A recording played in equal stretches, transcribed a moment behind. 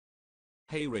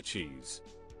Hey Richies.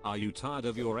 Are you tired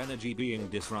of your energy being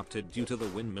disrupted due to the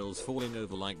windmills falling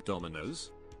over like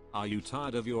dominoes? Are you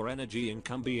tired of your energy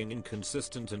income being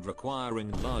inconsistent and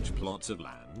requiring large plots of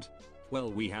land?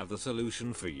 Well, we have the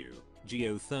solution for you,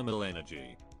 geothermal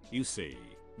energy. You see,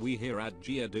 we here at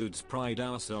Geodudes pride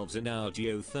ourselves in our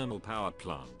geothermal power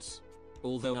plants.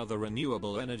 Although other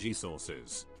renewable energy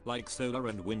sources, like solar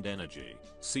and wind energy,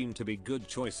 seem to be good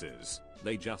choices,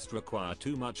 they just require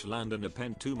too much land and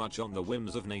depend too much on the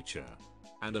whims of nature.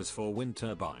 And as for wind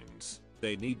turbines,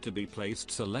 they need to be placed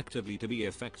selectively to be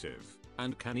effective,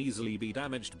 and can easily be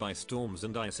damaged by storms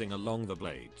and icing along the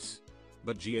blades.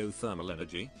 But geothermal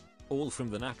energy? All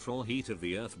from the natural heat of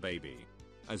the earth, baby.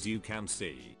 As you can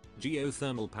see,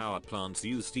 geothermal power plants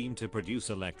use steam to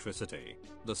produce electricity.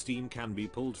 The steam can be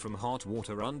pulled from hot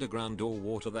water underground or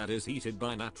water that is heated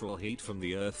by natural heat from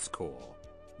the earth's core.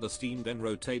 The steam then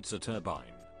rotates a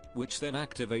turbine, which then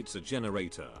activates a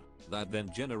generator, that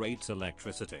then generates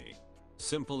electricity.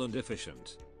 Simple and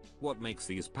efficient. What makes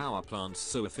these power plants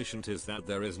so efficient is that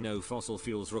there is no fossil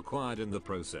fuels required in the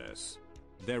process.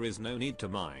 There is no need to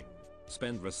mine,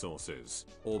 spend resources,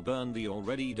 or burn the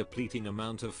already depleting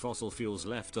amount of fossil fuels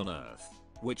left on Earth,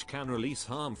 which can release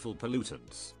harmful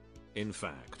pollutants. In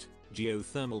fact,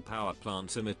 geothermal power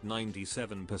plants emit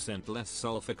 97% less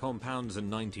sulfur compounds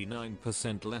and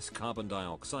 99% less carbon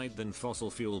dioxide than fossil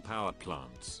fuel power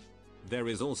plants. There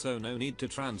is also no need to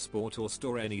transport or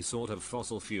store any sort of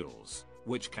fossil fuels,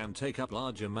 which can take up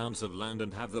large amounts of land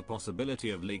and have the possibility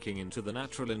of leaking into the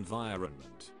natural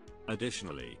environment.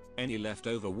 Additionally, any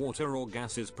leftover water or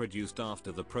gases produced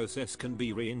after the process can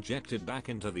be re-injected back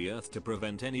into the earth to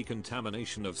prevent any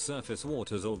contamination of surface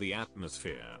waters or the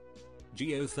atmosphere.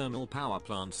 Geothermal power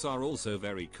plants are also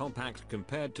very compact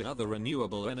compared to other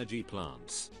renewable energy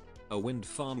plants. A wind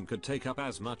farm could take up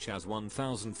as much as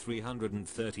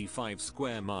 1,335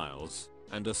 square miles,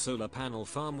 and a solar panel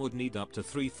farm would need up to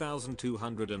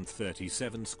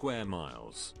 3,237 square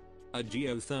miles. A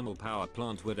geothermal power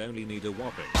plant would only need a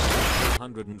whopping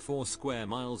 104 square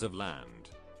miles of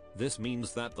land. This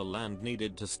means that the land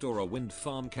needed to store a wind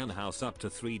farm can house up to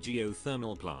 3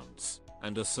 geothermal plants,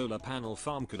 and a solar panel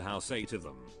farm could house 8 of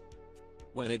them.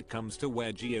 When it comes to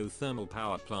where geothermal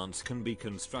power plants can be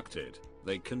constructed,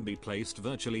 they can be placed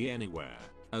virtually anywhere,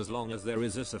 as long as there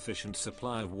is a sufficient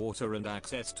supply of water and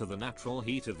access to the natural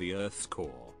heat of the Earth's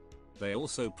core. They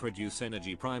also produce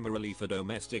energy primarily for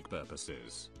domestic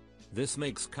purposes. This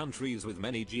makes countries with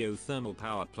many geothermal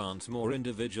power plants more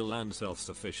individual and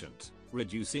self-sufficient,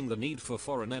 reducing the need for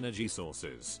foreign energy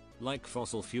sources, like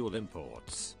fossil fuel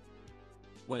imports.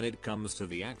 When it comes to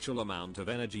the actual amount of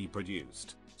energy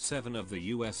produced, 7 of the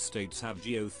US states have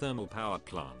geothermal power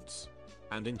plants.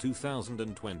 And in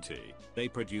 2020, they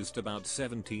produced about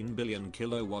 17 billion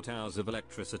kilowatt hours of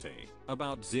electricity,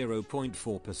 about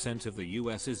 0.4% of the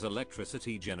US's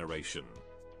electricity generation.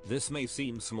 This may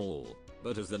seem small,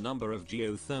 but as the number of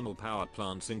geothermal power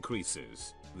plants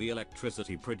increases, the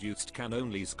electricity produced can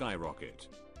only skyrocket.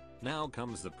 Now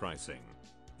comes the pricing.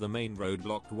 The main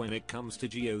roadblock when it comes to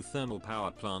geothermal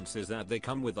power plants is that they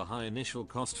come with a high initial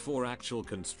cost for actual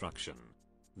construction.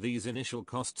 These initial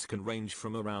costs can range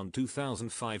from around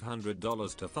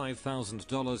 $2,500 to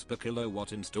 $5,000 per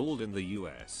kilowatt installed in the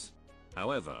US.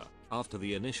 However, after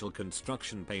the initial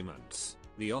construction payments,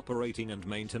 the operating and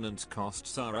maintenance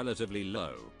costs are relatively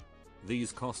low.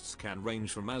 These costs can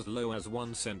range from as low as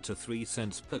 1 cent to 3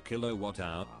 cents per kilowatt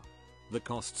hour. The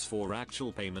costs for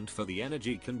actual payment for the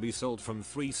energy can be sold from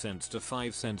 3 cents to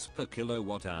 5 cents per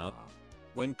kilowatt hour.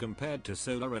 When compared to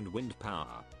solar and wind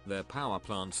power, their power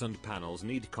plants and panels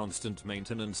need constant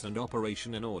maintenance and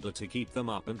operation in order to keep them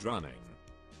up and running.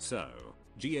 So,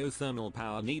 geothermal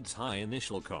power needs high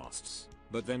initial costs,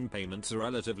 but then payments are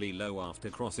relatively low after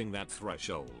crossing that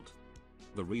threshold.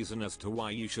 The reason as to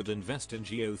why you should invest in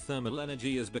geothermal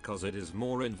energy is because it is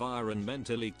more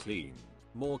environmentally clean,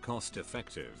 more cost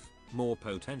effective, more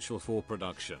potential for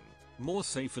production, more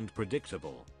safe and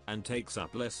predictable, and takes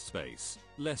up less space,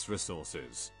 less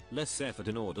resources, less effort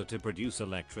in order to produce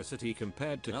electricity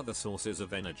compared to other sources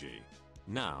of energy.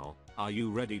 Now, are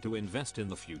you ready to invest in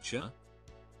the future?